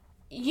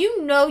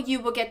you know you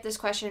will get this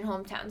question in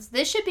hometowns.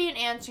 This should be an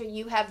answer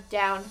you have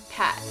down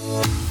pat.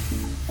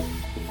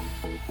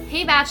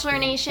 Hey Bachelor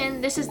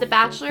Nation, this is the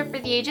Bachelor for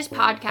the Ages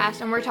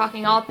podcast, and we're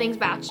talking all things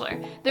Bachelor.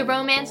 The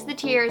romance, the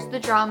tears, the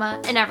drama,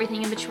 and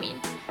everything in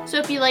between. So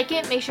if you like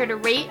it, make sure to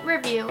rate,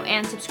 review,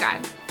 and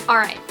subscribe.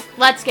 Alright,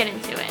 let's get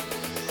into it.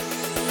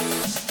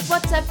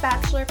 What's up,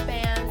 Bachelor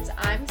fans?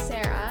 I'm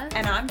Sarah.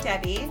 And I'm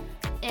Debbie.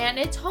 And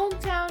it's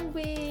hometown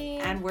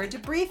week. And we're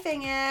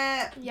debriefing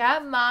it. Yeah,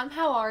 Mom,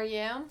 how are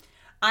you?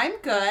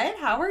 I'm good.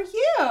 How are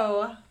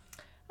you?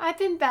 I've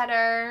been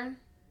better.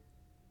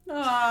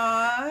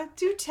 Aw,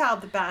 do tell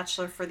the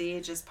Bachelor for the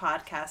Ages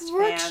podcast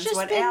fans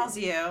what ails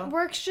you.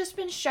 Work's just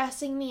been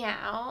stressing me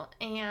out,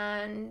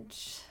 and...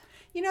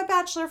 You know,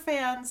 Bachelor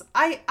fans,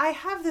 I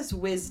have this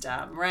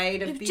wisdom,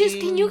 right? Of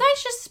can you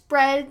guys just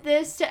spread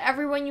this to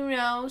everyone you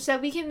know so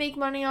we can make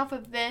money off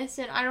of this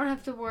and I don't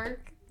have to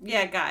work?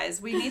 Yeah,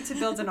 guys, we need to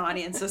build an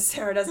audience so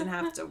Sarah doesn't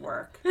have to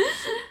work.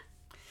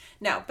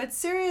 No, but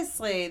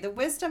seriously, the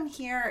wisdom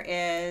here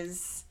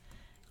is,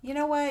 you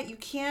know what?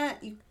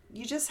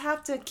 You just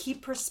have to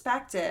keep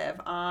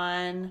perspective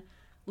on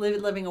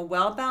living a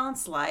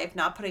well-balanced life,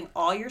 not putting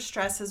all your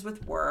stresses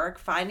with work,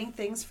 finding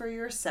things for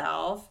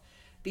yourself,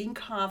 being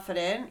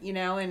confident, you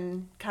know,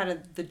 in kind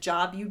of the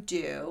job you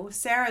do.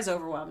 Sarah's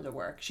overwhelmed at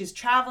work. She's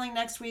traveling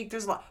next week.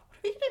 There's a lot.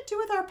 What are we going to do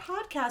with our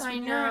podcast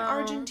when you're in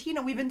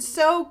Argentina? We've been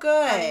so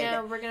good. I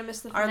know. We're going to miss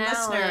the finale. Our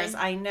listeners,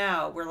 I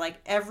know. We're like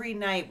every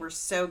night we're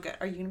so good.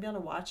 Are you going to be able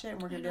to watch it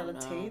and we're going to be able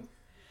to tape?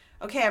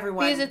 Okay,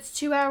 everyone. Because it's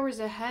 2 hours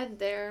ahead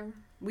there.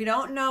 We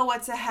don't know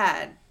what's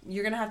ahead.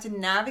 You're going to have to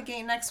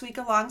navigate next week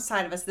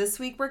alongside of us. This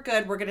week we're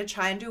good. We're going to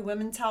try and do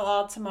Women Tell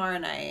All tomorrow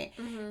night.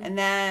 Mm-hmm. And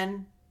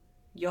then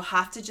you'll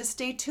have to just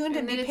stay tuned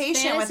and be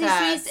patient with us.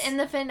 Fantasy Suites in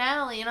the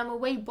finale, and I'm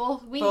away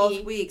both weeks.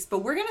 Both weeks. But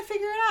we're going to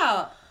figure it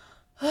out.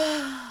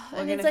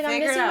 And it's like I'm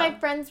missing my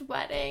friend's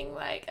wedding.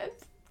 Like, I'm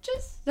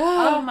just...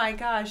 Oh my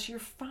gosh, you're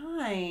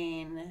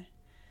fine.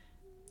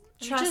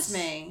 Trust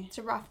me. It's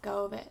a rough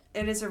go of it.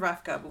 It is a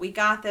rough go, but we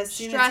got this.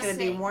 Soon it's going to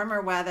be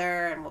warmer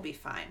weather, and we'll be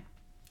fine.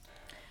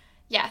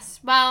 Yes.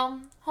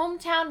 Well,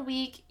 hometown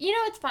week, you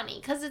know, it's funny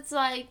because it's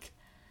like,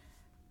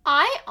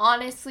 I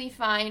honestly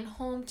find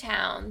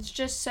hometowns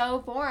just so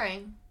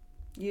boring.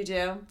 You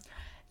do?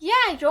 Yeah,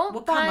 I don't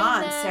find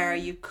come on, Sarah.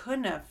 You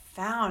couldn't have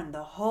found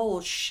the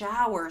whole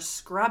shower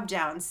scrub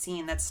down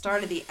scene that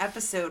started the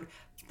episode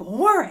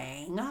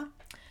boring.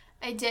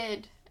 I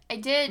did.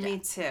 Me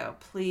too.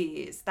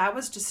 Please. That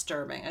was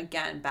disturbing.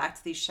 Again, back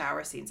to these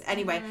shower scenes.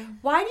 Anyway,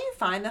 why do you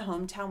find the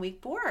hometown week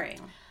boring?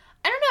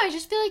 I don't know. I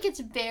just feel like it's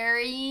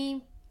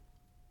very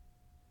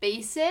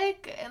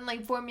basic and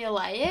like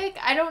formulaic.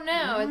 I don't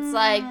know. It's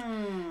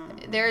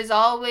like there's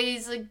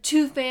always like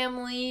two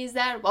families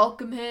that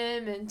welcome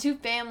him and two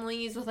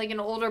families with like an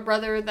older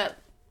brother that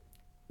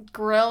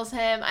grills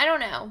him. I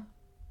don't know.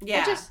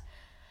 Yeah.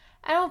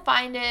 I don't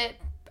find it.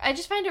 I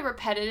just find it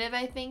repetitive,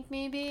 I think,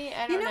 maybe.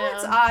 I don't know. You know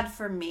what's odd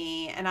for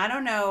me, and I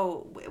don't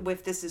know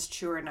if this is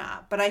true or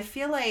not, but I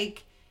feel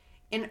like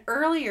in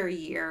earlier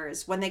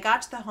years, when they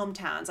got to the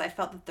hometowns, I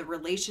felt that the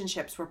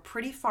relationships were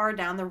pretty far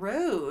down the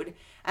road.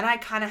 And I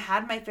kind of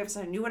had my favorites.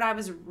 I knew what I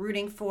was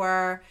rooting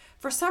for.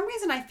 For some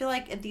reason, I feel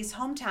like at these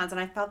hometowns, and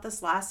I felt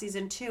this last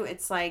season too,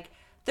 it's like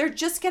they're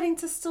just getting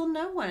to still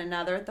know one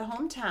another at the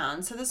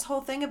hometown. So this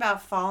whole thing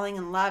about falling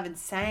in love and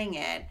saying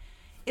it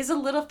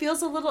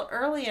feels a little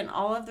early in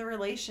all of the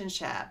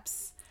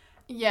relationships.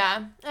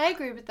 Yeah, I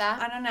agree with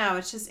that. I don't know.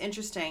 It's just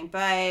interesting.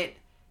 But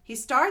he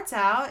starts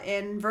out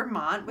in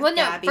Vermont with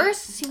Gabby.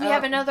 First we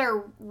have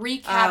another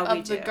recap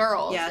of the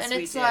girls. Yes, and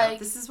it's we do. like,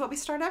 this is what we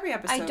start every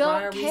episode. I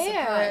don't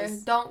care.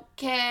 Don't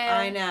care.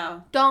 I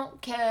know. Don't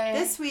care.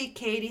 This week,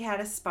 Katie had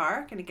a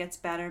spark, and it gets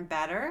better and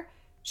better.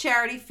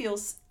 Charity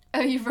feels... Oh,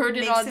 you wrote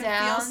it all down? Makes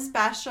him feel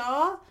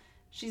special.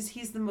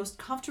 He's the most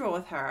comfortable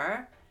with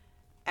her.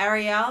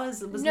 Ariel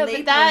was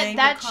late. But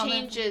that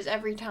changes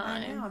every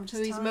time. I know, I'm just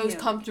who he's telling most you.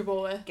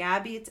 Comfortable with.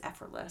 Gabby, it's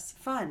effortless.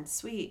 Fun.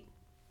 Sweet.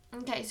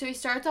 Okay, so he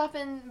starts off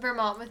in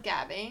Vermont with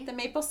Gabby. The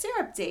maple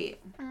syrup date.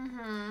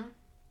 Mm-hmm.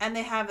 And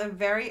they have a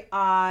very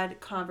odd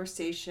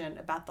conversation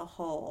about the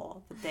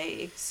hole that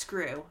they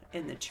screw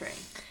in the tree.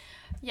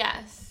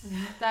 Yes,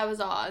 that was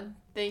odd.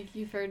 Thank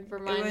you for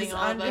reminding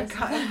all of us.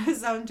 It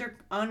was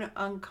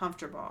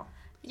uncomfortable.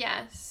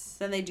 Yes.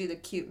 Then they do the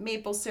cute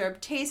maple syrup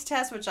taste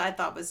test, which I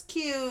thought was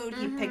cute.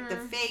 He picked the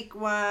fake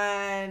one.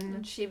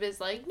 And she was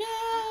like,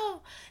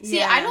 no.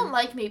 See, I don't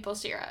like maple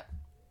syrup.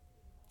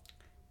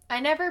 I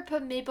never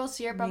put maple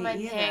syrup on my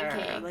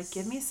pancakes. Like,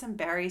 give me some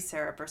berry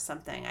syrup or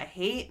something. I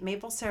hate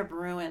maple syrup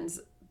ruins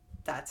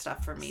that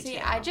stuff for me, too. See,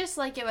 I just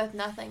like it with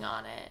nothing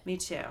on it. Me,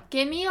 too.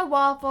 Give me a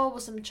waffle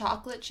with some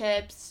chocolate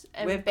chips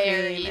and whipped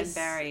berries. Cream and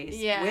berries.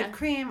 Yeah. Whipped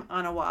cream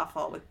on a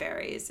waffle with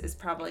berries is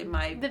probably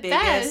my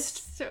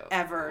biggest best.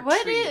 ever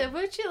treat.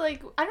 What you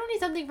like? I don't need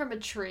something from a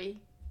tree.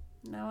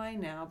 No, I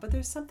know. But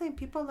there's something,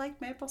 people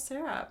like maple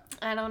syrup.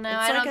 I don't know. It's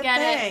I like don't get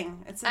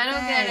thing. it. It's a I don't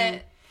thing. get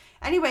it.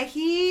 Anyway,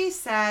 he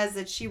says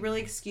that she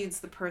really exudes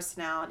the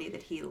personality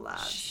that he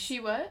loves. She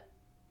what?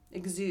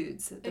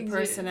 exudes the Exudes.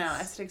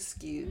 personality. I said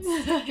exudes.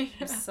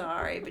 I'm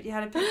sorry, but you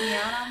had to pick me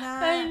out on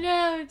that. I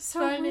know, it's So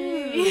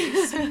funny.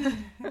 rude.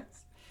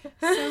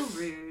 So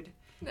rude.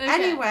 Okay.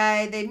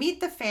 Anyway, they meet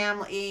the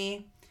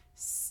family.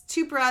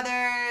 2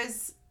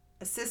 brothers,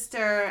 a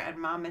sister, and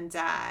mom and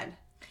dad.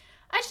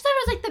 I just thought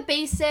it was like the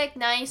basic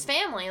nice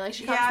family. Like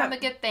she comes Yeah. from a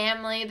good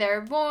family.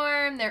 They're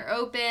warm. They're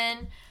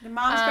open. The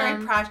mom's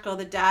very practical.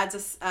 The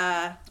dad's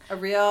a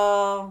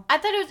real... I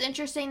thought it was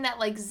interesting that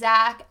like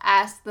Zach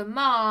asked the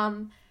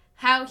mom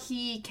how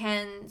he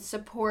can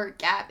support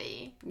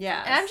Gabby.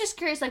 Yes. And I'm just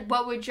curious, like,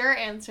 what would your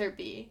answer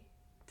be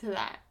to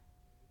that?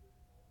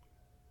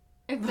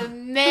 If the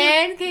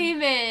man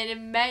came in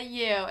and met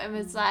you and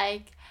was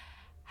like,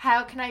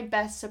 how can I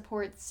best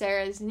support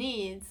Sarah's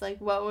needs? Like,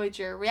 what would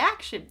your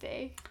reaction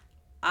be?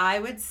 I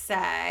would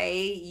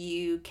say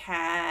you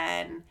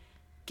can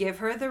give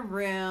her the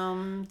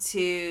room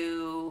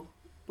to,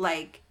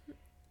 like,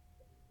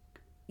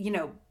 you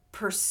know,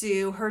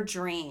 pursue her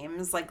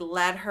dreams. Like,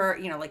 let her,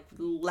 you know, like,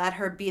 let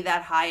her be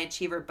that high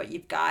achiever, but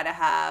you've got to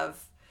have,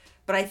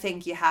 but I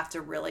think you have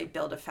to really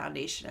build a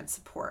foundation and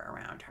support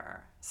around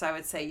her. So I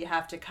would say you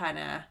have to kind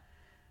of,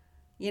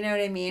 you know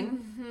what I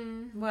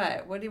mean? Mm-hmm.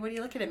 What are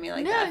you looking at me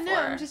like that for? No,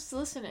 I'm just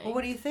listening. Well,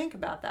 what do you think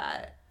about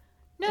that?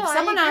 No, If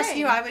someone I asked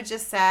agree. you, I would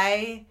just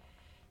say,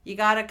 you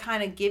got to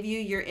kind of give you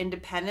your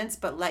independence,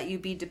 but let you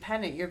be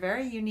dependent. You're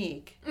very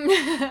unique.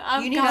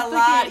 I'm You need a lot.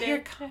 complicated. You're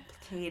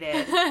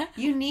complicated.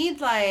 You need,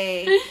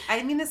 like,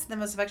 I mean this in the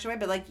most affectionate way,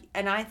 but, like,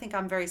 and I think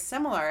I'm very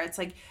similar. It's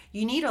like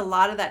you need a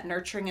lot of that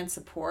nurturing and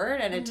support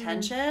and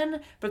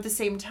attention, but at the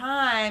same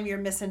time, you're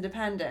Miss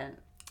Independent.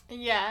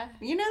 Yeah.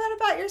 You know that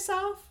about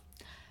yourself?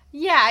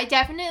 Yeah, I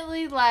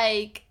definitely,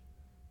 like,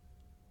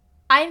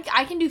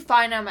 I can do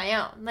fine on my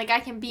own. Like,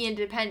 I can be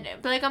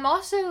independent. But, like, I'm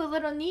also a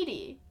little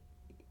needy.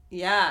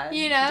 Yeah.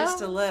 You know?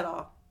 Just a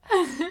little.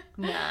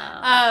 No.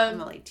 I'm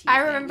only teasing. I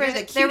remember You're the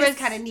that there cutest was-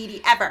 kind of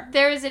needy ever.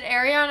 There was an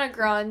Ariana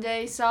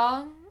Grande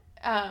song,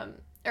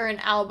 or an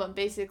album,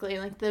 basically.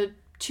 Like, the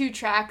 2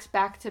 tracks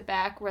back to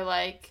back were,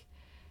 like,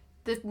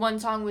 the one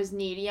song was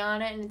Needy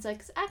on it, and it's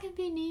like, I can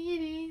be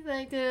needy,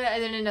 like,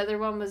 and then another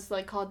one was,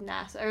 like, called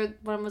NASA, or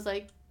one was,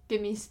 like,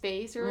 Give Me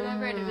Space, or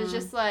whatever, and it was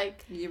just,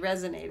 like, You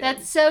resonated.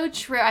 that's so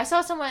true. I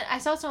saw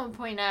someone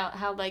point out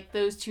how, like,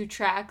 those 2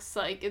 tracks,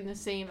 like, in the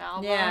same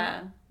album.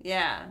 Yeah.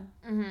 Yeah.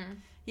 Mm-hmm.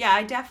 Yeah,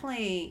 I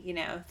definitely, you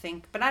know,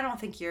 think, but I don't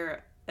think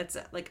it's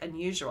like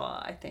unusual.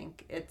 I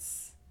think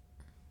it's,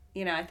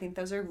 you know, I think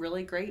those are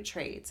really great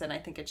traits, and I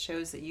think it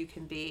shows that you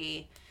can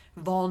be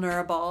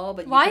vulnerable,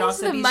 but you Why can is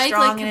also the be mic,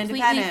 strong like, and completely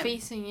independent.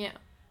 facing you?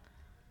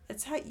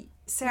 It's how you,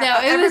 Sarah, No,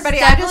 it was everybody,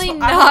 definitely I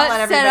wanna not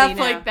let set everybody up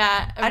know. like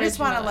that. I just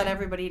want to let originally.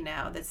 everybody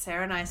know that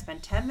Sarah and I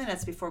spent 10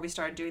 minutes before we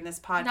started doing this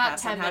Not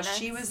podcast 10 on how minutes.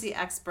 she was the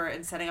expert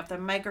in setting up the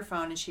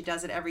microphone, and she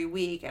does it every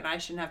week, and I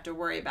shouldn't have to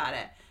worry about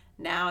it.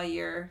 Now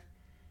you're...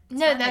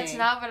 No, funny. that's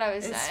not what I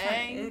was It's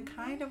saying.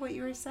 kind of what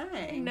you were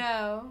saying.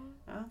 No.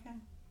 Okay.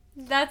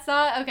 That's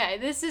not okay.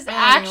 This is Anyway.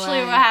 actually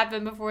what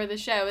happened before the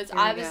show. Is Here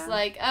I we was go.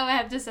 like, oh, I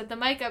have to set the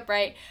mic up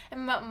right,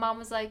 and mom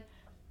was like,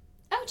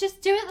 oh,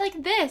 just do it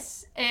like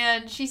this,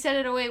 and she set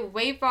it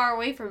way far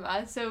away from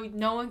us, so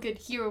no one could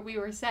hear what we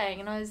were saying,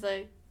 and I was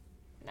like,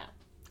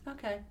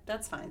 Okay,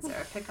 that's fine,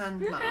 Sarah. Pick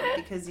on Mom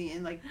because you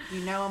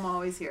know I'm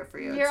always here for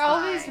you. you're It's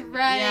always fine.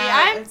 ready.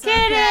 Yeah, I'm it's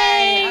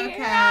kidding. Okay.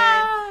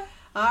 Yeah.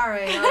 All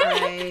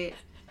right.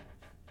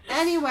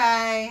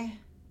 Anyway,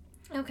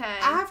 Okay.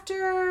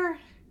 after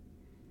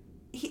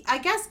I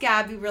guess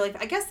Gabby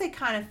I guess they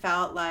kind of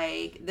felt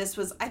like this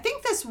was. I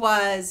think this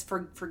was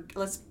for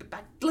let's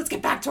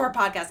get back to our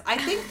podcast. I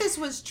think this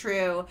was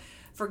true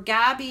for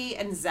Gabby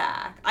and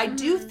Zach. I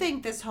do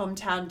think this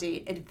hometown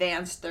date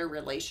advanced their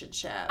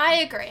relationship. I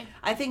agree.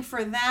 I think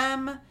for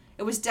them,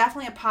 it was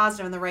definitely a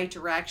positive in the right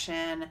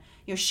direction.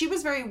 You know, she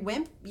was very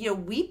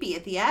weepy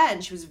at the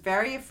end. She was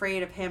very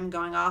afraid of him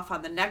going off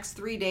on the next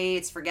 3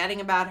 dates,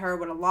 forgetting about her.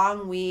 What a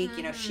long week.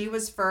 You know, she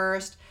was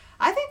first.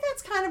 I think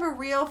that's kind of a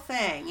real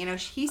thing. You know,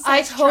 he says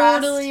I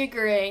totally trust,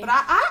 agree. But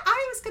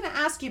I was going to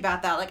ask you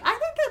about that. Like, I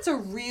think that's a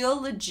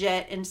real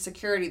legit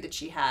insecurity that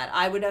she had.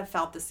 I would have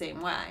felt the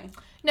same way.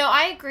 No,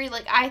 I agree.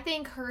 Like, I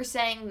think her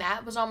saying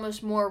that was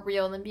almost more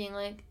real than being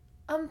like,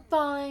 I'm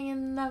falling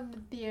in love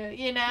with you,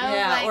 you know?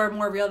 Yeah, like, or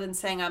more real than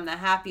saying I'm the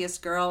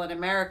happiest girl in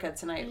America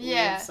tonight.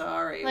 Yeah. Ooh,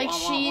 sorry. like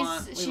Wah, wah, wah.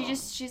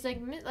 she's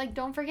like,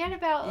 don't forget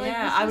about, like,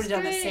 Yeah, this I was would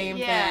have done the great." same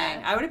Yeah.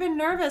 thing. I would have been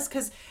nervous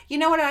because, you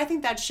know what, I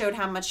think that showed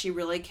how much she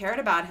really cared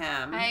about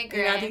him. I You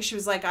know, I agree. think she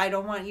was like, I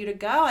don't want you to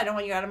go. I don't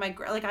want you out of my...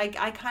 Like,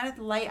 I kind of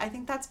I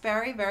think that's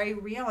very, very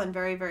real and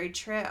very, very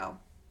true.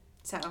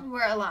 So...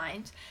 We're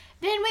aligned.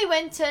 Then we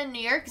went to New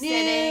York New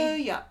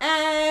City. York,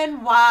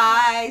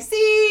 NYC.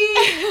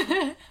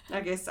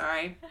 Okay,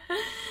 sorry.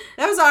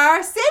 That was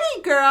our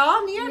city,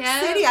 girl. New York Yeah.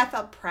 City. I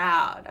felt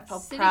proud. I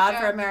felt City proud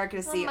girl. for America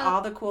to see I'm a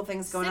all the cool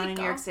things going on city in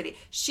New York girl. City.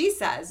 She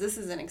says this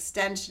is an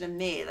extension of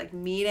me, like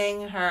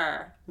meeting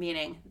her,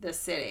 meaning the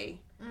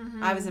city.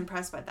 Mm-hmm. I was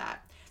impressed by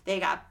that. They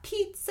got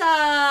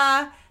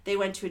pizza. They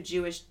went to a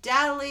Jewish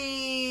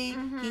deli.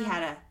 Mm-hmm. He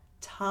had a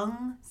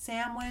tongue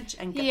sandwich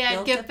and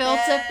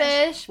gefilte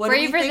fish. What do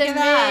we braver think than of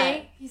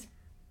that? me.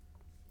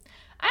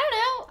 I don't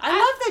know. I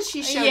love that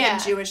she showed yeah.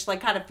 him Jewish,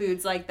 like, kind of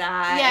foods like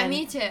that. Yeah, and,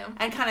 me too.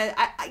 And kind of,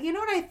 you know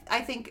what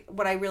I think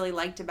what I really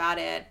liked about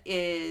it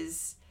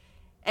is,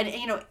 and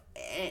you know,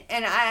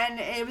 and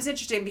it was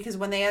interesting because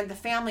when they had the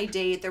family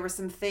date, there were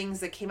some things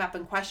that came up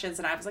in questions,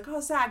 and I was like, oh,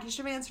 Zach, you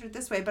should have answered it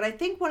this way. But I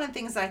think one of the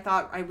things that I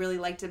thought I really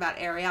liked about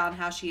Ariel and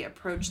how she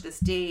approached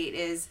this date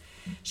is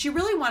she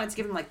really wanted to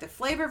give him, like, the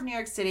flavor of New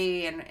York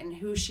City and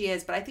who she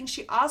is. But I think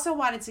she also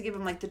wanted to give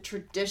him, like, the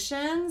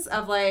traditions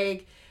of,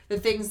 like, the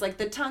things like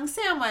the tongue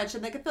sandwich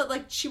and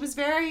like she was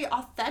very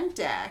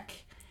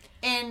authentic.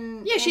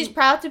 She's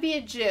proud to be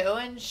a Jew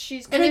and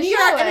she's gonna show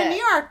it. And a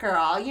New York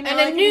girl, you know, and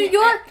like a New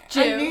York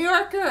Jew, a New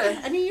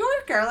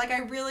Yorker. Like,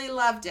 I really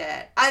loved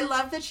it. I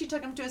love that she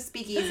took him to a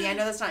speakeasy. I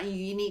know that's not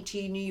unique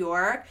to New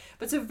York,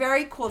 but it's a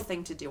very cool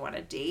thing to do on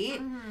a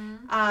date.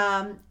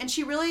 Mm-hmm. And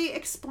she really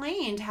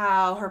explained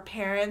how her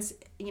parents,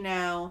 you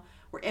know,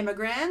 were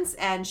immigrants,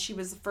 and she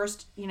was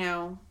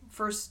the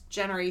first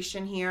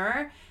generation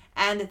here.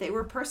 And that they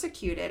were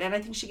persecuted. And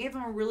I think she gave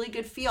him a really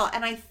good feel.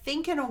 And I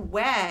think in a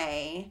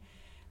way,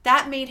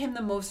 that made him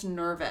the most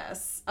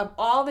nervous. Of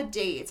all the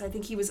dates, I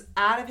think he was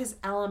out of his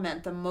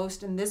element the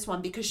most in this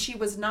one because she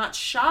was not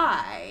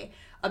shy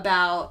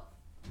about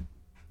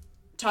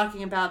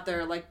talking about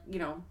their, like, you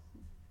know,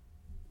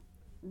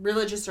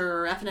 religious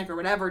or ethnic or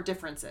whatever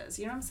differences.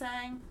 You know what I'm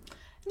saying?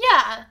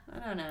 Yeah. I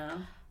don't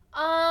know.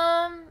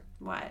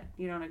 What?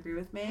 You don't agree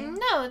with me?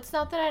 No, it's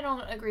not that I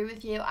don't agree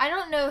with you. I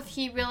don't know if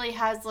he really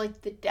has,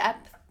 like, the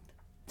depth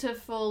to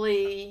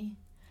fully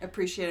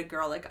appreciate a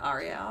girl like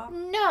Ariel.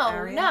 I'm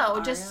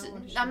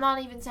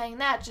not even saying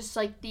that. Just,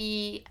 like,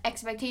 the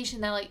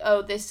expectation that, like,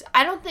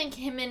 I don't think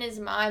him in his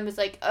mind was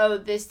like, oh,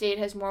 this date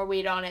has more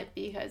weight on it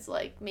because,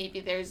 like,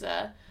 maybe there's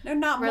a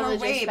not more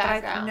weight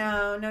background.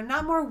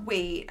 Not more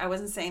weight. I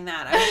wasn't saying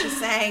that. I was just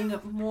saying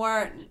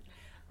more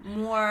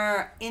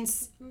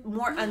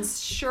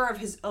unsure of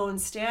his own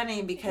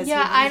standing because he's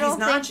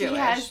not Jewish. He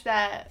has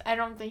that. I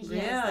don't think he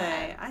has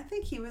that. Really? I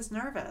think he was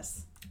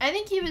nervous. I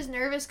think he was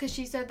nervous because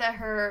she said that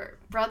her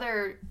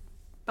brother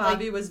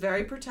Bobby was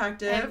very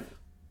protective.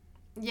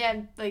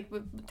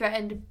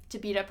 Threatened to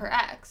beat up her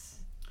ex.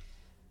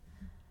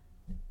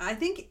 I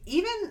think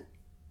even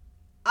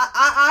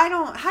I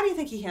don't. How do you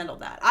think he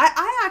handled that?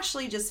 I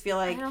actually just feel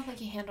like I don't think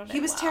he handled it.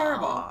 He was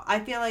terrible. I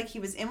feel like he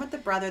was in with the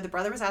brother. The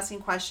brother was asking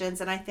questions,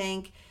 and I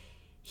think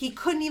he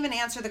couldn't even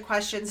answer the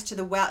questions to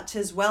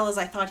as well as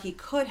I thought he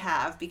could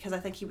have because I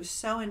think he was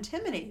so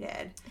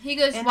intimidated. He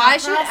goes, "Why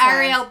should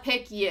Ariel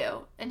pick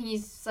you?" And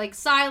he's like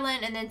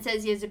silent, and then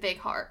says he has a big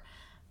heart.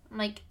 I'm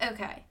like,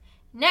 okay.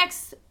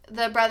 Next,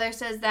 the brother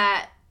says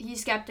that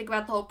he's skeptic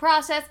about the whole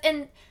process,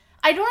 and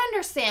I don't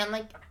understand.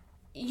 Like,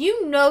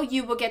 you know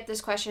you will get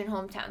this question in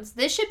hometowns.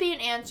 This should be an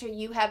answer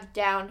you have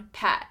down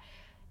pat.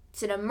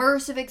 It's an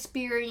immersive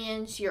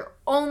experience. You're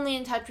only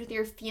in touch with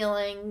your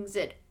feelings.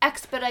 It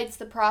expedites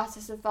the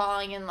process of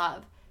falling in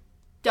love.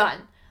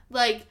 Done.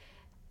 Like,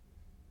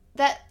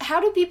 that. How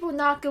do people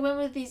not go in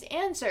with these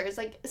answers?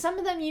 Like, some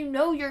of them you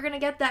know you're going to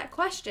get that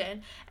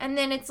question. And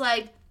then it's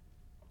like,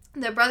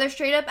 the brother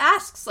straight up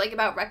asks, like,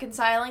 about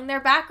reconciling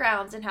their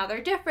backgrounds and how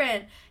they're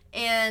different.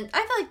 And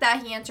I feel like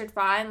that he answered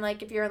fine.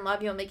 Like, if you're in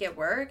love, you'll make it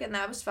work. And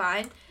that was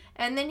fine.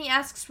 And then he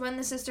asks when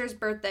the sister's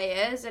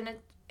birthday is. And it's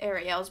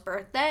Ariel's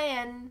birthday.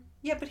 And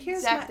yeah, but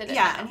here's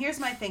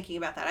my thinking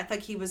about that. I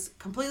think he was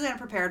completely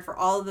unprepared for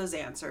all of those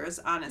answers,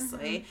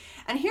 honestly.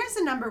 Mm-hmm. And here's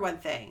the number one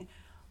thing.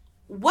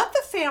 What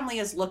the family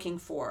is looking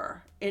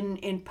for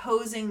in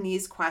posing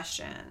these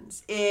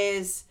questions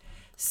is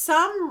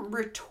some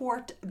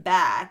retort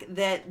back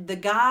that the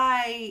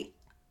guy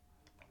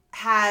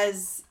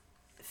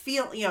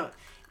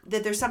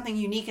that there's something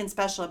unique and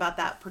special about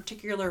that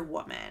particular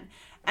woman.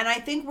 And I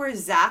think where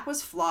Zach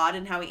was flawed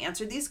in how he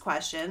answered these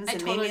questions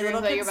and made me a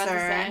little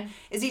concerned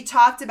is he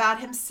talked about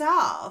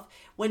himself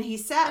when he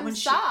said when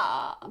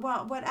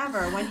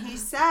he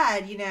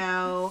said, you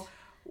know,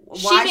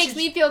 she makes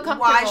me feel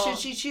comfortable. Why should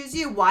she choose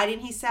you? Why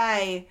didn't he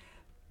say,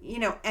 you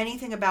know,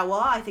 anything about,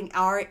 well, I think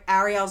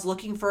Ariel's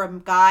looking for a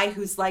guy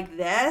who's like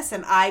this,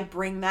 and I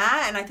bring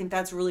that, and I think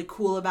that's really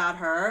cool about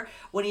her.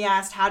 When he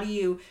asked, how do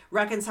you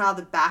reconcile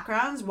the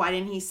backgrounds, why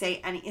didn't he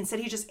say any? Instead,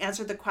 he just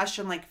answered the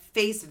question like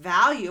face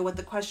value, what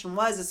the question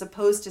was, as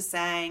opposed to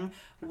saying,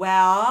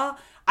 well,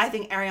 I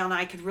think Ariel and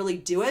I could really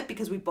do it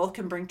because we both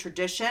can bring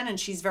tradition, and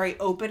she's very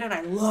open, and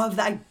I love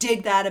that. I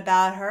dig that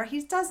about her.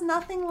 He does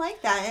nothing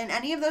like that in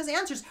any of those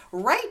answers,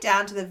 right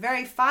down to the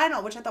very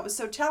final, which I thought was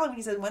so telling when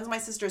he said, when's my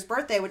sister's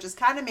birthday, which is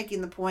kind of making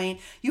the point,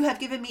 you have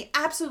given me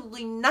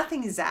absolutely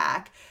nothing,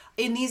 Zach,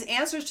 in these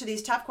answers to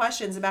these tough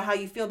questions about how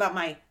you feel about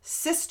my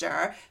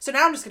sister. So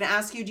now I'm just going to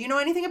ask you, do you know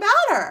anything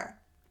about her?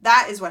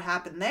 That is what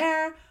happened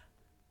there.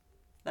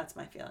 That's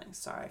my feelings.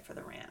 Sorry for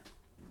the rant.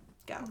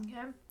 Go.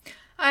 Okay.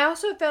 I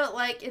also felt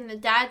like in the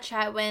dad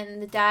chat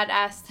when the dad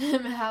asked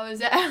him how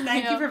is it.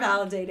 Thank you for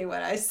validating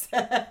what I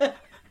said.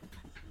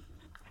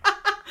 Yeah,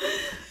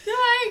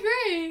 I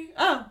agree.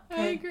 Oh,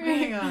 okay. I agree.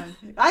 Hang on.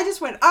 I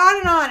just went on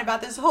and on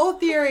about this whole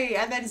theory,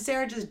 and then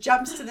Sarah just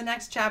jumps to the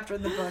next chapter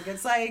in the book.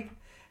 It's like,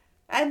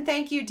 and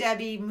thank you,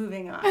 Debbie,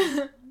 moving on.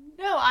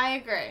 No,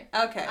 I agree.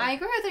 Okay. I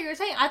agree with what you were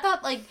saying.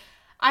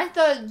 I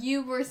thought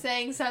you were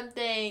saying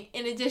something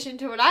in addition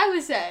to what I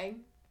was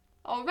saying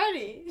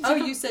already. Oh,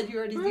 you said you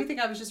already. You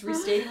think I was just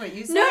restating what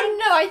you said? No.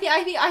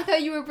 I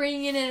thought you were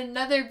bringing in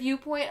another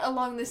viewpoint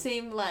along the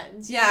same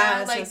lens.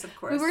 Yes, yes, of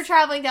course. We were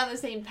traveling down the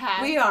same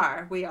path. We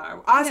are.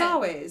 As Okay.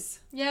 always.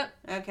 Yep.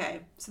 Okay.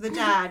 So the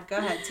dad, go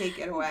ahead, take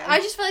it away. I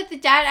just feel like the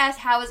dad asked,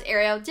 how is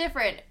Ariel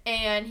different?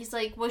 And he's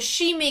like, well,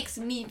 she makes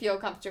me feel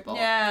comfortable.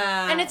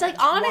 Yeah. And it's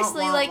like,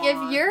 honestly,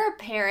 if you're a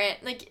parent,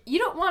 you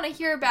don't want to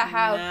hear about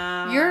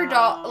how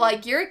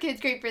your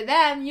kid's great for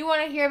them. You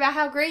want to hear about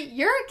how great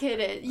your kid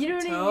is. You know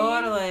what I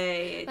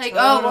mean? Totally.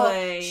 Oh,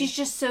 well, she's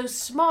just so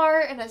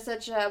smart and has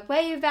such a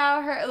way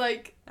about her.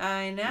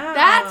 I know.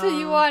 That's what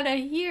you want to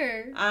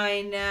hear.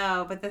 I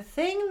know. But the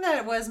thing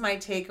that was my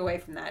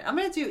takeaway from that, I'm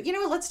going to do, you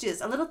know what, let's do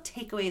this. A little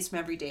takeaways from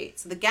every date.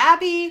 So the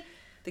Gabby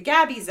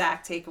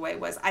Zach takeaway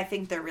was, I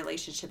think their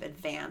relationship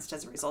advanced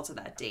as a result of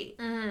that date.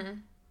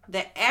 Mm-hmm.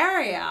 The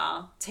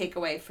Ariel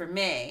takeaway for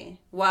me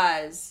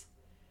was,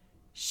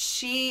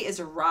 she is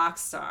a rock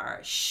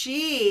star.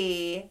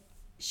 She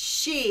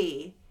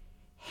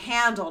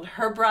handled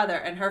her brother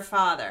and her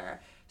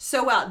father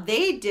so well.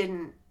 They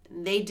didn't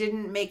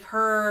make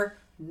her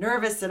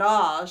nervous at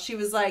all. She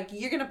was like,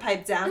 you're gonna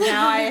pipe down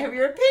now. I have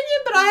your opinion,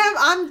 but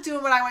I'm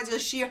doing what I want to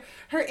do.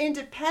 Her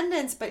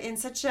independence, but in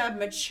such a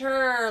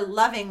mature,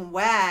 loving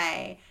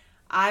way.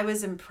 I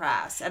was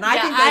impressed, and I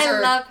think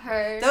I love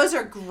her. Those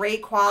are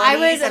great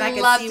qualities, and I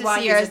can see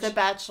why her as the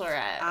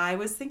Bachelorette. I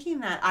was thinking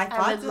that. I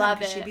thought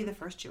that she'd be the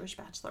first Jewish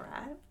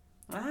Bachelorette.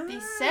 Wow, be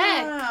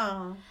sick.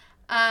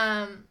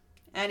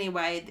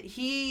 Anyway,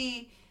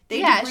 she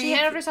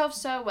handled herself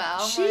so well.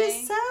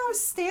 She's so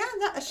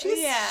stand-up.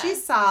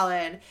 She's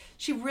solid.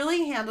 She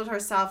really handled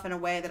herself in a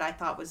way that I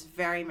thought was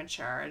very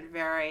mature and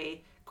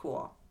very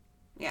cool.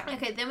 Yeah.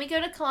 Okay, then we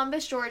go to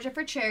Columbus, Georgia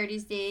for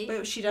Charity's date.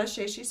 But she does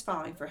say she's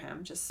falling for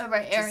him.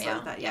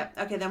 Ariel. Yep.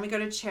 Okay, then we go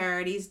to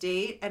Charity's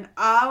date. And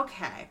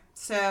okay,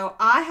 so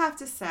I have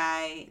to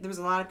say, there was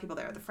a lot of people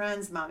there. The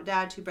friends, mom and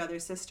dad, 2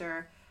 brothers,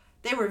 sister.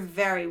 They were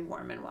very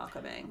warm and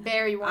welcoming.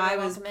 Very warm and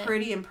welcoming. I was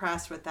pretty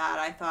impressed with that.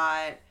 I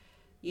thought,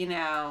 I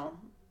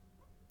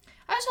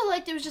also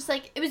liked it was just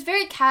it was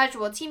very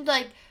casual. It seemed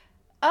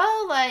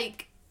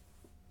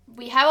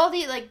we have all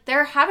the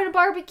they're having a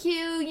barbecue,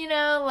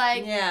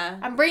 yeah.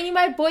 I'm bringing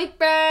my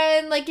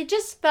boyfriend. It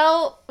just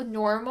felt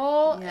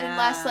normal and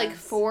less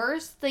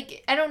forced.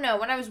 I don't know.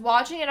 When I was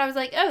watching it, I was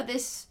like, oh,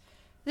 this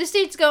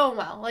date's going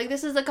well.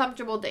 This is a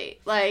comfortable date.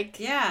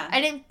 Yeah.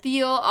 I didn't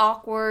feel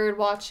awkward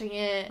watching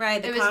it.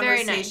 Right. It was very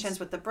nice. The conversations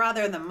with the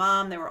brother and the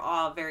mom, they were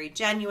all very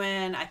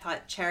genuine. I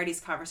thought Charity's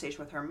conversation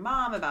with her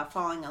mom about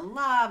falling in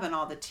love and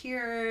all the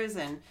tears,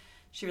 and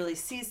she really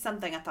sees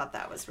something. I thought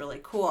that was really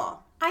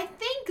cool. I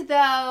think,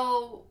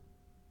 though,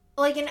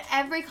 in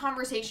every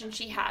conversation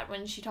she had,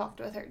 when she talked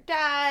with her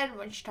dad,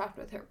 when she talked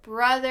with her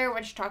brother,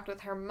 when she talked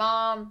with her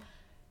mom,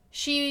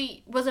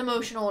 she was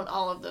emotional in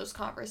all of those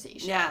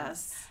conversations.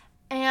 Yes.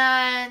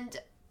 And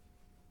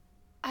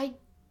I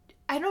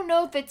don't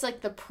know if it's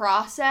the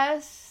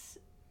process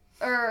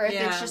or if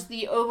it's just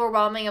the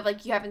overwhelming of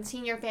you haven't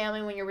seen your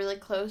family when you're really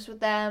close with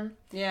them.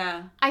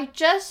 Yeah. I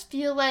just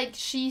feel like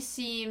I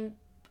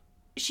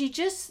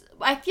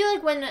feel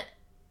like when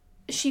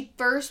she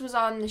first was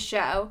on the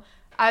show,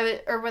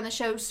 when the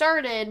show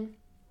started,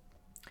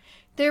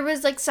 there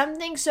was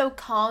something so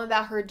calm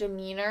about her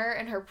demeanor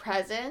and her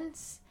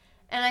presence.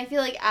 And I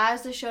feel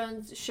as the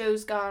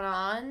show's gone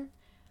on,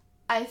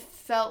 I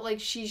felt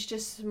she's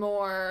just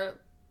more,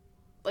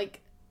 I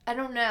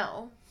don't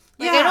know.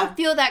 I don't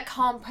feel that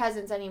calm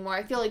presence anymore.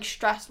 I feel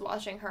stressed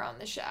watching her on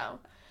the show.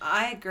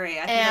 I agree.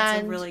 I think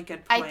that's a really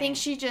good point. I think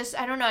she just,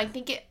 I don't know, I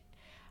think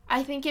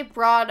it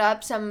brought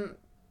up some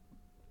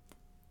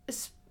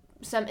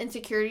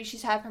insecurity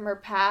she's had from her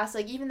past.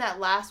 Even that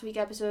last week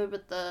episode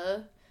with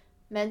the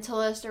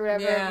mentalist or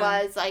whatever it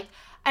was. I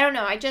don't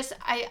know.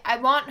 I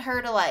want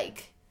her to,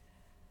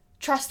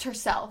 trust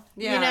herself.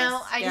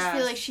 Yes, I just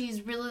feel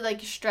she's really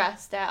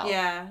stressed out.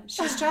 Yeah,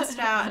 she's stressed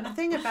out. And the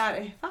thing about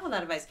it, follow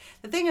that advice.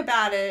 The thing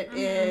about it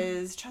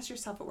is trust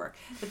yourself at work.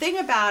 The thing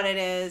about it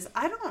is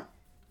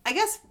I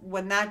guess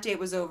when that date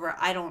was over,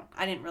 I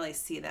didn't really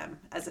see them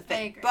as a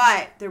fit.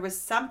 But there was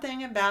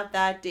something about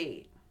that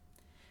date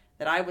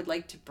that I would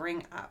like to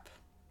bring up.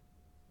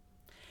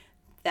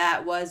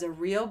 That was a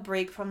real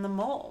break from the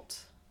mold.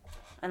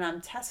 And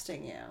I'm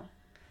testing you.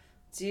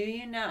 Do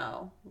you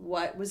know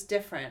what was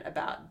different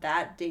about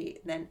that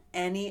date than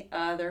any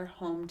other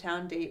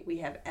hometown date we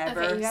have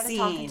ever seen? Okay, you gotta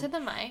talk into the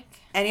mic.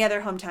 Any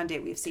other hometown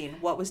date we've seen.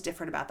 What was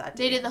different about that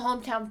date? They did the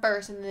hometown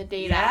first and the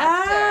date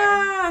after.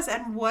 Yes,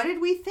 and what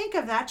did we think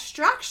of that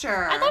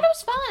structure? I thought it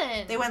was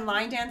fun. They went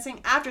line dancing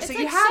after. It's so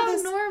you have so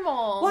this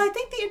normal. Well, I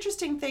think the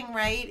interesting thing,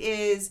 right,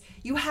 is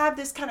you have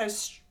this kind of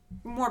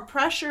more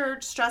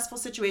pressured, stressful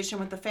situation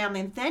with the family,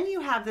 and then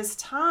you have this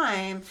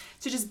time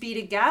to just be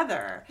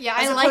together. Yeah,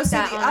 as I like opposed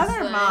that, to the honestly.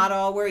 other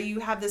model where you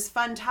have this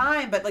fun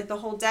time, but like the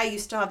whole day you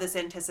still have this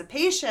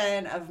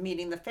anticipation of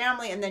meeting the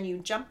family, and then you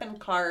jump in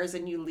cars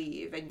and you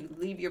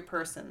leave your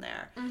person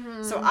there.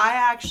 Mm-hmm. So I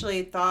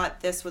actually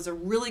thought this was a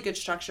really good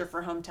structure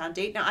for hometown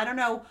date. Now I don't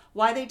know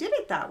why they did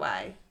it that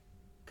way,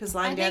 because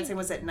line dancing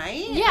was at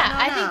night.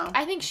 Yeah,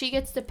 I think she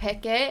gets to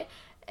pick it,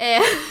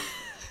 and.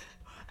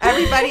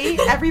 Everybody,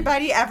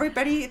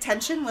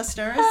 attention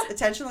listeners, we're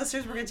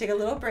going to take a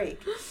little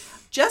break.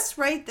 Just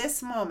right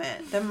this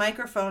moment, the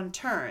microphone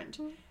turned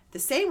the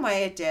same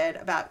way it did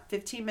about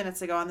 15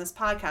 minutes ago on this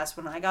podcast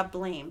when I got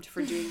blamed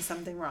for doing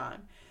something wrong.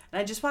 And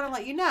I just want to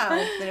let you know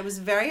that it was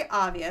very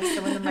obvious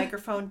that when the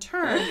microphone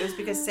turned, it was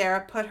because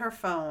Sarah put her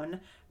phone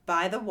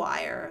by the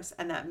wires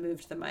and that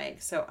moved the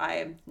mic. So I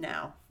am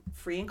now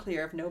free and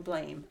clear of no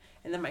blame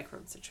in the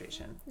microphone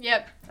situation.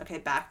 Yep. Okay,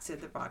 back to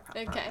the podcast.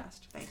 Okay.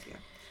 Thank you.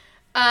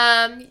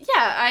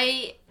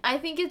 I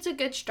think it's a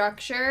good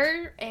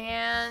structure,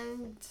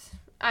 and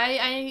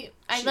I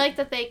like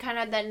that they kind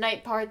of had that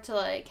night part to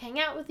like hang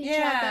out with each other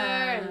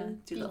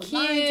and do be little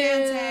cute. line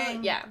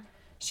dancing. Yeah.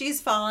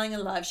 She's falling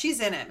in love. She's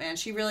in it, man.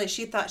 She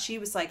thought she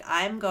was like,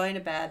 I'm going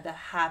to bed the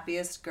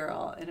happiest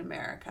girl in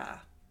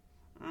America.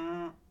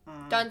 Dun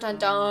dun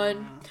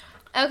dun.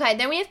 Okay,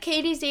 then we have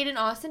Katie's date in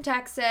Austin,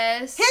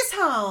 Texas. His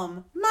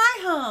home, my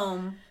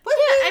home.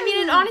 Woo-hoo! Yeah, I mean,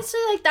 and honestly,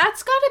 like,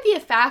 that's got to be a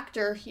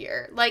factor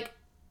here. Like,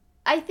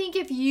 I think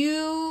if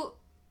he's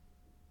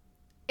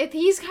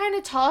kind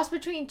of tossed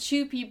between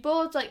two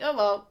people, it's like, oh,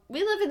 well,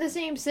 we live in the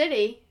same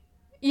city,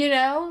 you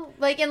know?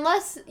 Like,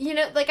 unless, you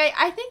know, like,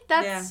 I think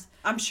that's... Yeah,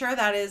 I'm sure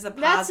that is a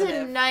That's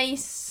positive. a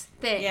nice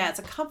thing. Yeah, it's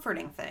a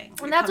comforting thing.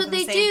 And that's what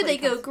they do. They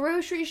go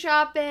grocery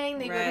shopping.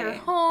 They go to her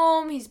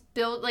home. He's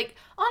built, like,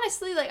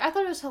 honestly, like, I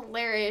thought it was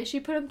hilarious.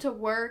 She put him to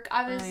work.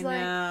 I was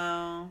like...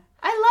 know.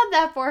 I love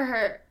that for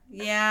her.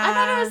 Yeah. I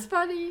thought it was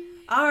funny.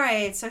 All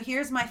right, so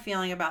here's my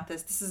feeling about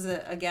this. This is,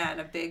 again,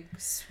 a big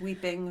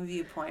sweeping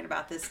viewpoint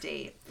about this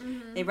date.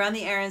 Mm-hmm. They run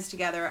the errands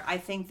together. I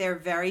think they're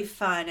very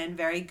fun and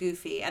very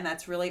goofy, and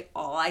that's really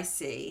all I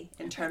see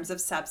in terms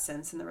of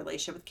substance in the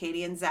relationship with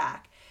Katie and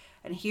Zach.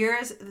 And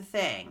here's the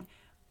thing.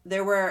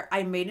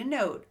 I made a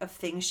note of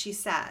things she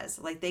says.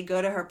 Like, they go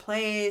to her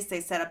place,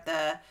 they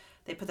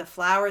put the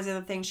flowers in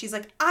the thing. She's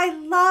like, I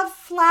love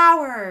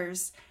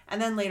flowers. And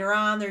then later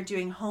on, they're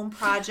doing home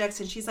projects,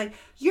 and she's like,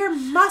 your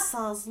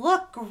muscles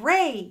look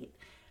great.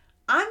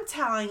 I'm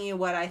telling you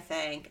what I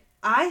think.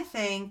 I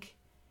think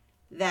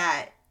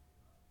that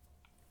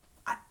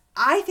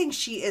I think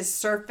she is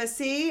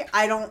surfacey.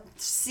 I don't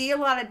see a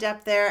lot of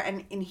depth there.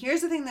 And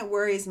here's the thing that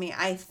worries me.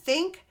 I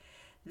think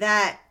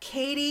that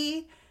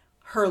Katie,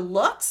 her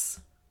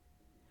looks,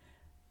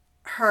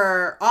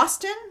 her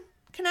Austin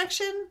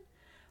connection,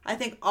 I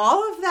think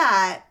all of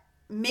that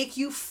make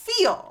you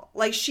feel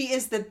like she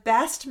is the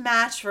best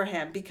match for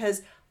him,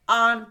 because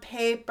on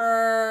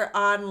paper,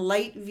 on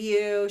light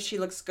view, she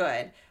looks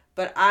good.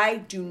 But I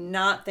do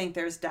not think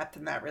there's depth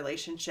in that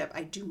relationship.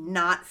 I do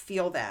not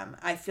feel them.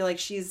 I feel like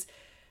she's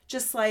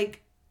just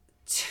like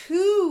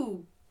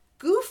too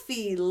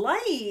goofy,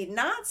 light,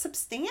 not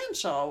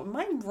substantial. Am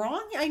I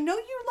wrong? I know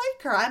you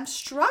like her. I'm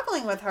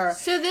struggling with her.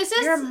 So this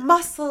is... Your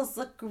muscles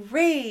look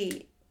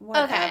great.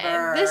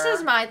 Whatever. Okay, this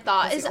is my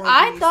thought.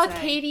 I thought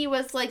Katie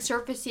was like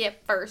surfacey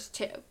at first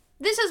too.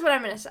 This is what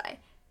I'm gonna say.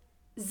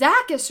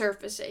 Zach is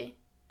surfacey.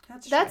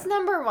 That's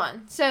number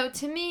one. So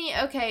to me,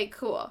 okay,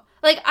 cool.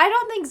 Like, I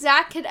don't think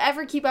Zach could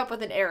ever keep up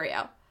with an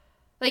Ariel.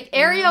 Like,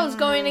 Ariel is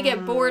going to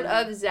get bored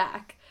of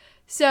Zach.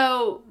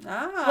 So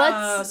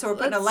so we're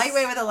putting a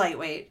lightweight with a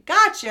lightweight.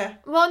 Gotcha.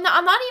 Well, no,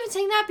 I'm not even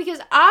saying that, because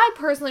I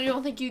personally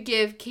don't think you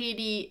give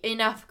Katie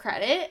enough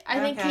credit.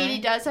 I think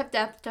Katie does have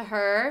depth to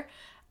her.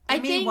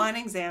 Give me one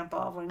example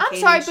of when I'm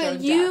Katie sorry, showed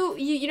but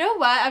you know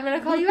what? I'm going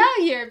to call you out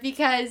here,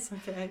 because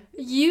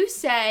you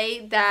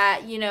say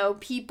that, you know,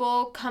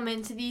 people come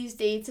into these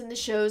dates and the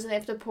shows and they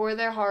have to pour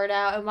their heart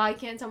out, and why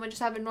can't someone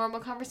just have a normal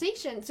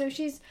conversation? So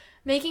she's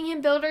making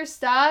him build her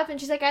stuff, and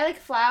she's like, I like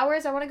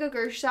flowers, I want to go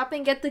grocery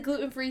shopping, get the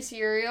gluten-free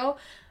cereal.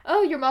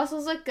 Oh, your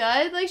muscles look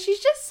good. Like,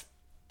 she's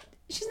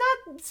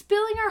not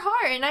spilling her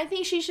heart, and I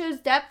think she shows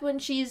depth when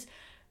she's,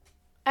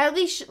 at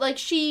least, like,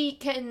 she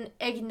can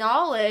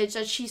acknowledge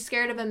that she's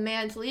scared of a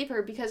man to leave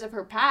her because of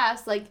her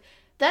past. Like,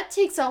 that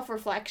takes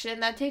self-reflection.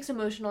 That takes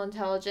emotional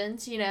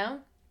intelligence, you know?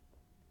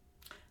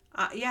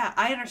 Yeah,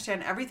 I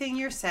understand everything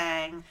you're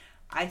saying.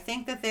 I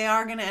think that they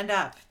are going to end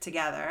up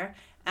together.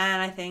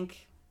 And I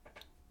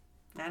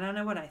don't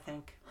know what I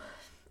think.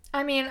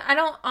 I mean, I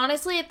don't,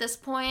 honestly, at this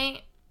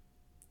point,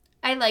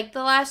 I like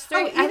the last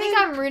three. I think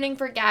I'm rooting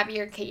for Gabby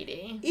or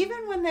Katie.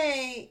 Even when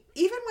they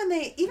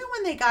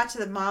got to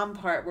the mom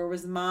part, where it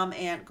was mom,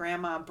 aunt,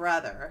 grandma,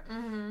 brother,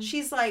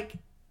 she's like,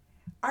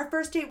 our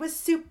first date was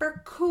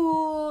super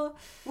cool.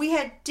 We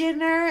had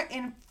dinner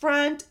in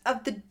front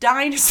of the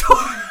dinosaur.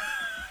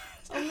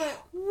 I'm like,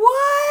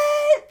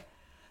 what?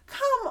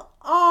 Come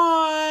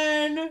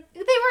on. They were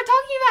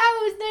talking talking about how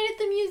it was night at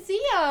the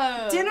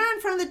museum. Dinner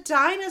in front of the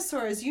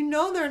dinosaurs. You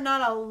know they're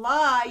not a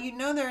lie. You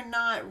know they're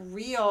not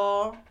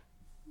real.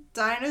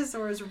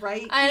 Dinosaurs,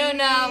 right? I don't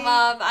know,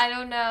 Mom. I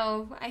don't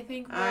know. I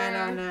think I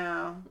don't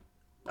know.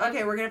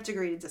 Okay, we're going to have to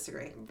agree to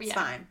disagree. It's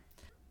fine.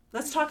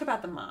 Let's talk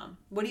about the mom.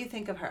 What do you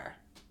think of her?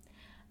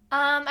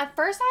 At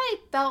first I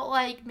felt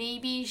like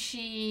maybe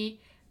she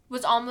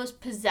was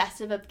almost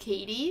possessive of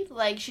Katie.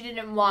 Like, she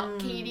didn't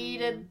want Katie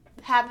to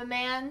have a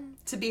man.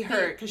 To be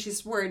hurt, because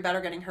she's worried about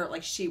her getting hurt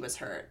like she was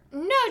hurt.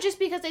 No, just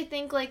because I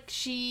think, like,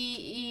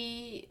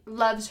 she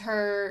loves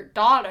her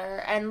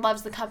daughter and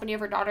loves the company of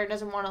her daughter and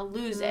doesn't want to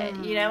lose it,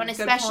 you know? And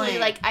especially,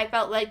 like, I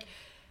felt like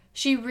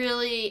she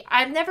really...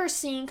 I've never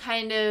seen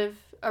kind of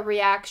a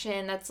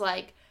reaction that's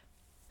like,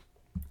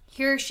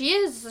 here she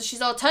is,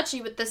 she's all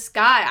touchy with this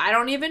guy. I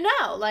don't even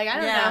know. Like, I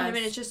don't know him,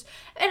 and it's just...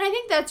 And I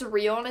think that's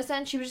real in a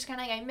sense. She was just kind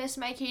of like, I miss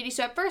my Katie.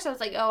 So at first I was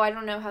like, oh, I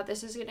don't know how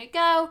this is going to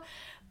go.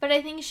 But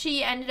I think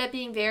she ended up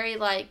being very,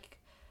 like...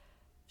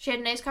 She had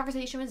a nice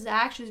conversation with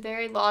Zach. She was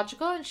very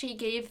logical, and she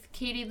gave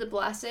Katie the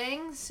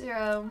blessings.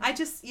 So I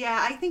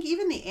think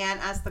even the aunt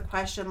asked the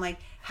question, like,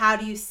 how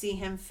do you see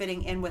him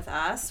fitting in with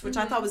us? Which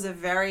I thought was a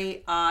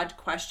very odd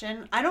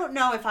question. I don't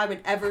know if I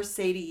would ever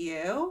say to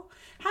you...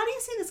 How do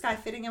you see this guy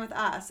fitting in with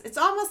us? It's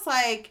almost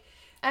like...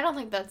 I don't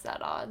think that's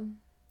that odd.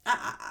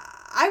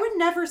 I would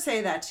never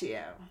say that to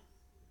you.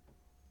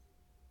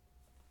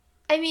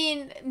 I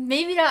mean,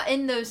 maybe not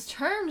in those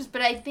terms,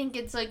 but I think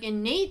it's, like,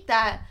 innate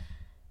that,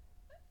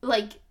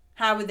 like...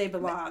 How would they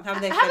belong? How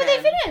would they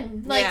fit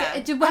in? Like,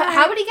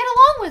 how would he get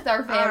along with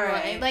our family?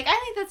 Right. Like, I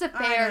think that's a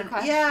fair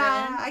question.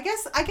 Yeah, I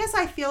guess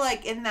I feel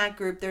like in that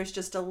group there's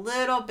just a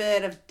little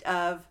bit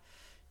of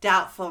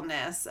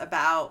doubtfulness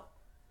about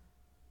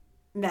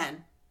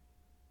men.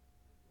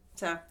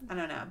 So, I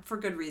don't know. For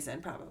good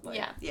reason,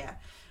 probably. Yeah.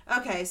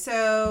 Okay,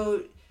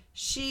 so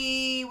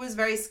she was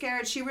very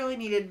scared. She really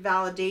needed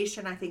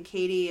validation, I think,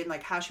 Katie, and,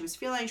 like, how she was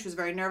feeling. She was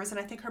very nervous, and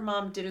I think her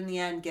mom did, in the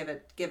end, give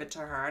it to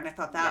her. And I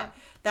thought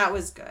that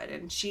was good.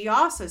 And she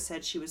also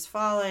said she was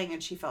falling,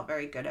 and she felt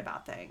very good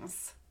about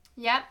things.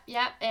 Yep.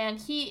 And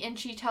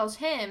she tells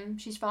him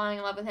she's falling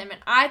in love with him,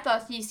 and I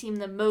thought he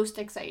seemed the most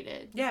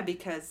excited. Yeah,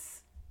 because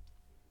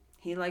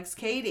he likes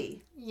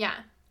Katie. Yeah.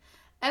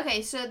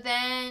 Okay, so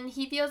then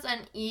he feels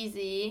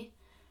uneasy.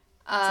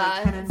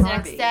 Like the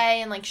next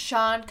day, and, like,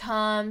 Sean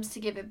comes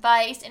to give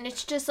advice, and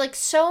it's just, like,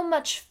 so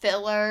much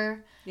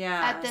filler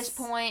at this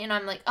point, and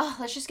I'm like, oh,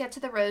 let's just get to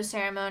the rose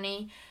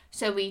ceremony.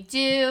 So we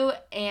do,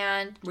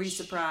 and... Were you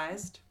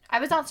surprised?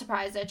 I was not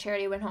surprised that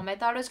Charity went home. I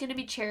thought it was going to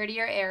be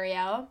Charity or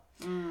Ariel.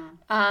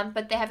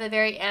 But they have a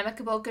very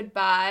amicable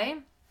goodbye.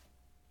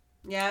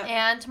 Yeah.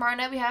 And tomorrow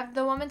night we have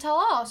the woman tell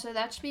all, so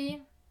that should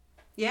be...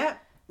 Yeah.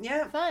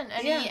 Fun.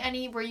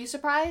 Were you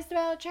surprised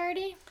about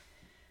Charity?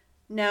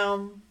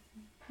 No,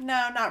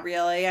 not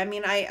really. I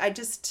mean, I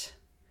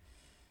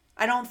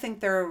don't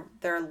think their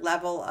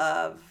level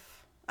of,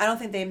 I don't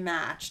think they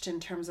matched in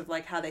terms of,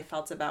 like, how they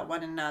felt about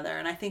one another.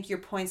 And I think your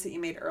points that you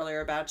made earlier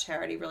about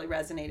Charity really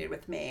resonated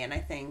with me. And I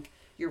think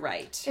you're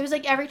right. It was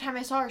like every time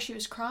I saw her, she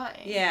was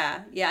crying.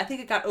 Yeah. I think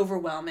it got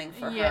overwhelming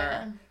for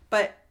her.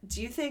 But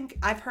do you think,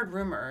 I've heard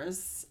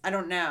rumors, I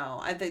don't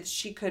know, I think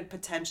she could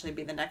potentially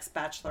be the next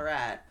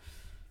Bachelorette.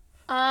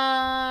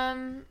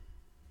 I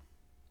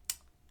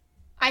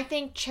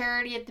think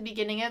Charity at the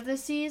beginning of the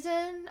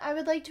season I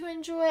would like to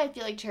enjoy. I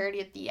feel like Charity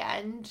at the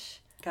end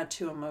got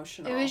too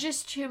emotional. It was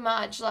just too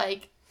much.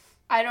 Like,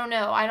 I don't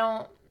know.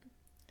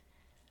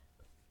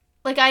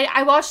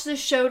 I watched this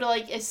show to,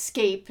 like,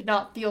 escape,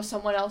 not feel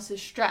someone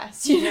else's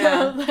stress, you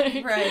know?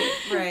 Like,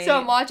 right. So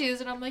I'm watching this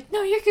and I'm like,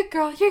 no, you're good,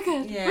 girl. You're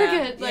good. Yeah, we're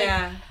good.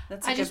 Like,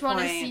 that's a I just want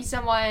to see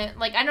someone,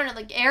 like, I don't know,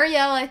 like,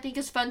 Ariel I think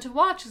is fun to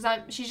watch because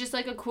she's just,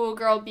 like, a cool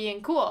girl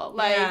being cool.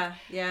 Like,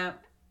 yeah.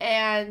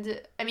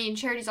 And, I mean,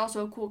 Charity's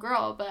also a cool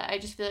girl, but I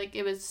just feel like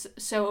it was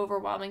so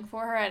overwhelming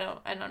for her. I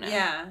don't know.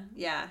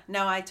 Yeah.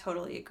 No, I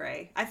totally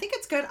agree. I think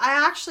it's good.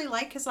 I actually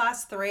like his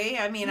last three.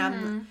 I mean,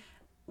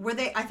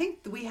 I think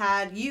we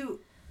had do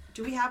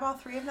we have all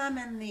three of them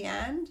in the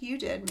end? You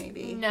did,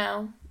 maybe.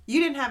 No. You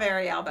didn't have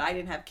Ariel, but I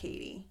didn't have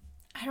Katie.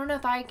 I don't know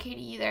if I had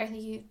Katie either. I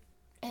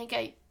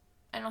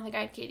don't think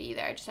I had Katie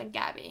either. I just had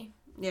Gabby.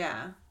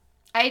 Yeah.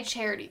 I had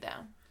Charity,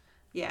 though.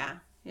 Yeah.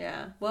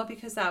 Well,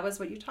 because that was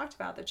what you talked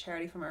about, the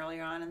Charity from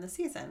earlier on in the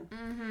season.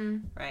 Mm-hmm.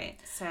 Right.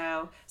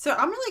 So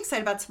I'm really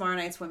excited about tomorrow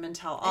night's Women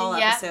Tell All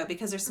episode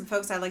because there's some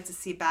folks I'd like to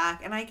see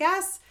back. And I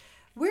guess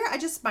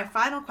my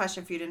final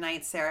question for you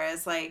tonight, Sarah,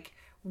 is, like,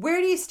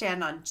 where do you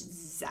stand on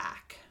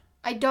Zach?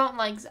 I don't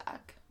like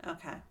Zach.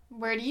 Okay.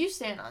 Where do you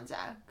stand on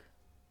Zach?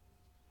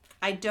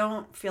 I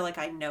don't feel like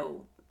I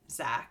know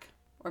Zach.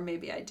 Or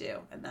maybe I do,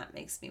 and that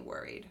makes me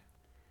worried.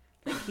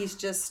 Like, he's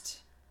just...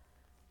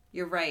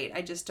 You're right.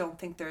 I just don't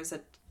think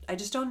I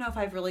just don't know if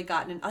I've really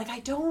gotten...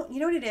 you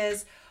know what it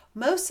is?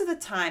 Most of the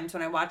times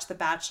when I watch The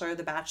Bachelor or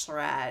The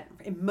Bachelorette,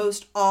 in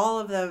all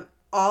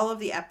of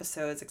the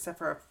episodes, except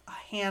for a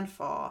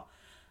handful,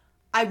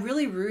 I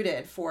really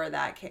rooted for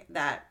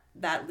that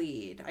that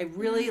lead. I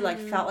really like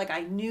felt like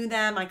I knew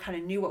them. I kind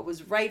of knew what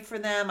was right for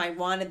them. I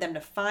wanted them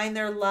to find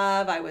their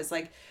love. I was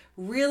like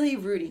really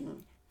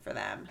rooting for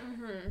them.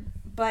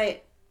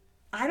 But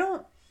I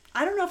don't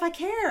know if I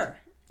care.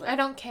 I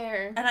don't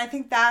care. And I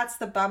think that's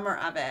the bummer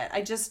of it.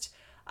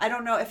 I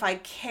don't know if I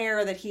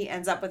care that he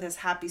ends up with his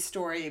happy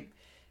story.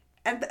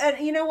 And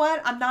you know what?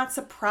 I'm not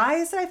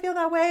surprised that I feel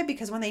that way,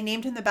 because when they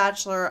named him The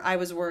Bachelor, I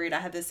was worried. I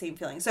had the same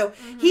feeling. So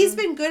he's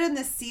been good in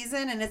this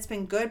season, and it's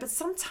been good. But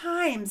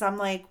sometimes I'm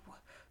like,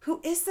 who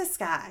is this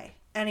guy?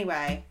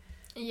 Anyway.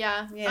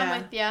 Yeah.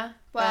 I'm with you.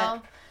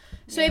 Well,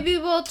 so maybe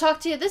we'll talk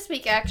to you this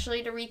week,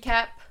 actually, to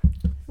recap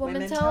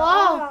Women Tell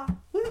All.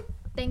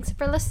 Thanks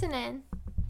for listening.